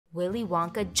Willy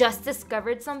Wonka just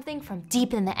discovered something from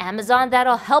deep in the Amazon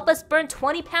that'll help us burn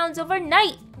 20 pounds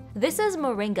overnight! This is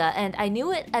moringa, and I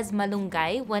knew it as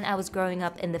malunggay when I was growing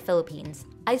up in the Philippines.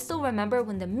 I still remember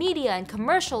when the media and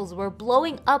commercials were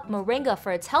blowing up moringa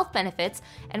for its health benefits,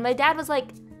 and my dad was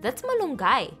like, "That's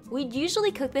malunggay." We'd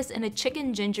usually cook this in a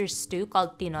chicken ginger stew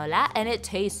called tinola, and it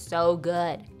tastes so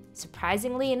good.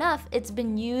 Surprisingly enough, it's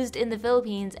been used in the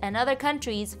Philippines and other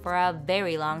countries for a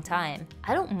very long time.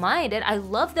 I don't mind it, I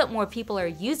love that more people are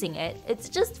using it. It's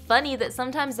just funny that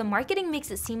sometimes the marketing makes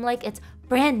it seem like it's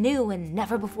brand new and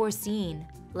never before seen.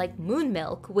 Like moon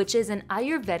milk, which is an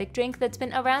Ayurvedic drink that's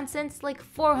been around since like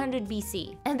 400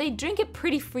 BC, and they drink it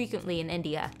pretty frequently in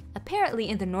India. Apparently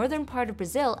in the northern part of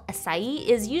Brazil, acai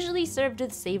is usually served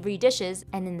with savory dishes,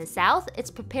 and in the south, it's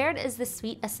prepared as the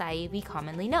sweet acai we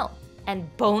commonly know.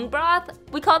 And bone broth?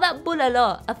 We call that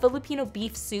bulalo, a Filipino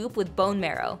beef soup with bone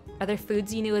marrow. Are there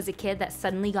foods you knew as a kid that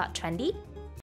suddenly got trendy?